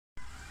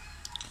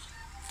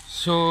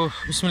So,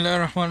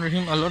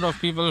 Bismillahirrahmanirrahim. A lot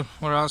of people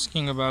were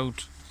asking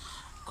about,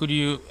 could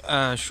you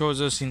show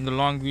us in the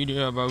long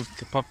video about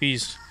the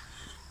puppies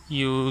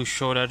you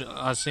showed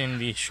us in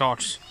the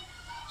shorts.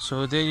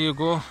 So there you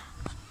go.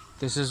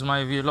 This is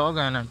my vlog,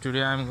 and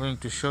today I'm going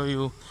to show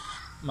you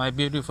my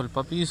beautiful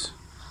puppies.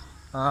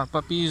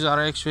 Puppies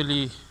are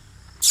actually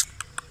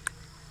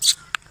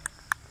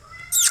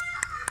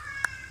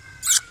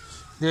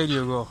there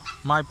you go,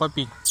 my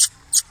puppy.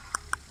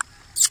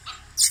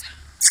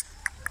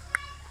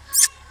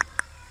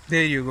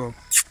 There you go.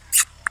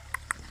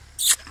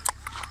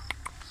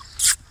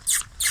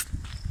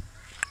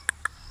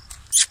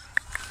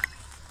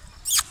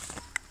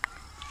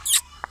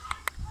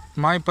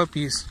 My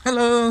puppies.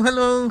 Hello,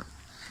 hello.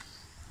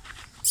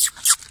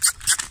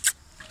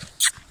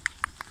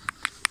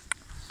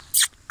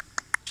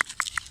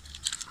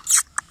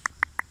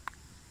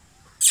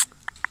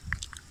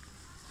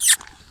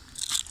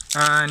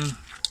 And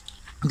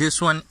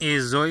this one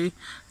is Zoe,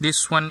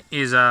 this one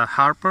is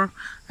Harper,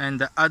 and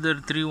the other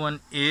one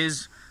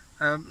is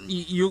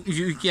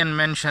you can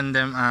mention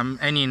them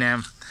any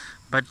name,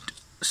 but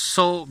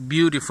so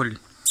beautiful.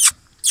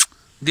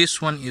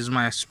 This one is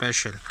my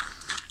special.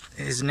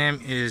 His name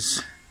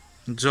is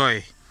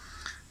Zoe,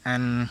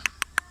 and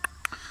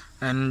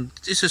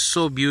this is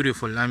so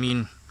beautiful. I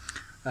mean,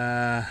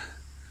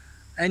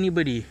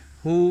 anybody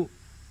who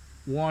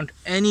want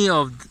any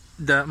of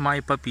my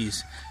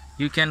puppies,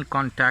 you can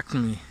contact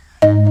me.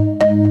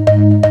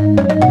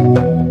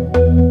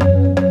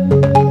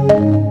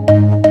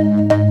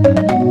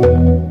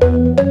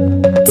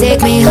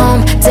 Take me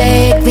home,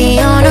 take me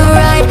on a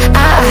ride.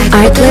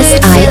 I could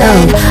feel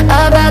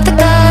about the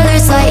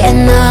colors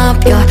lighting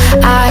up your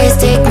eyes.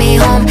 Take me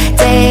home,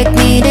 take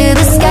me to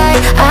the sky.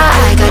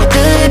 I got a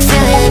good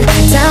feeling.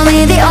 Tell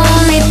me the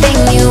only thing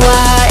you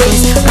are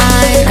is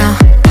mine now.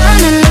 I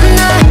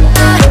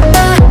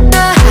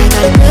got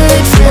a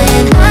good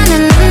feeling. I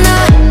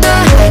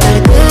got a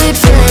good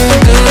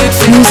feeling.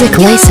 Music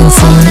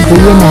licensing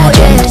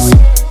reimagined.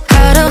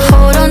 Gotta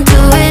hold on to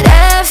it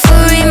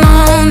every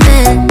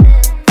moment.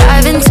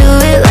 Dive into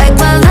it like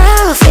my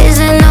love is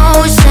an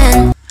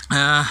ocean.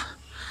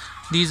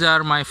 These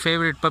are my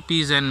favorite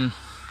puppies, and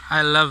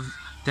I love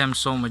them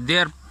so much.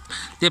 They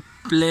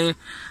play,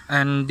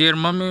 and their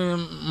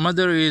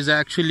mother is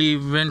actually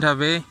went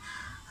away.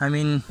 I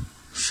mean,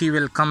 she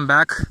will come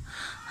back,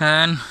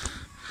 and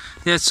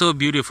they're so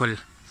beautiful.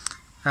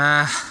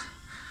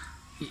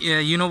 Yeah,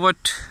 you know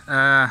what?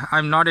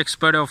 I'm not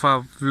expert of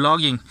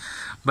vlogging,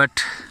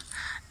 but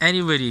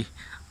anybody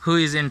who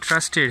is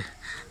interested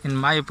in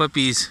my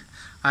puppies,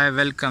 I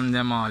welcome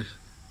them all,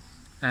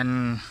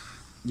 and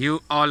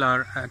you all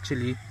are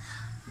actually.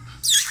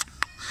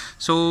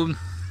 So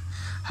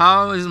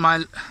how is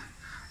my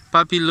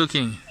puppy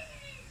looking?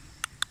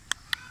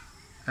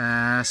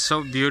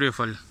 So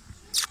beautiful.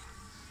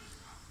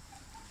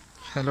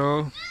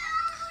 Hello.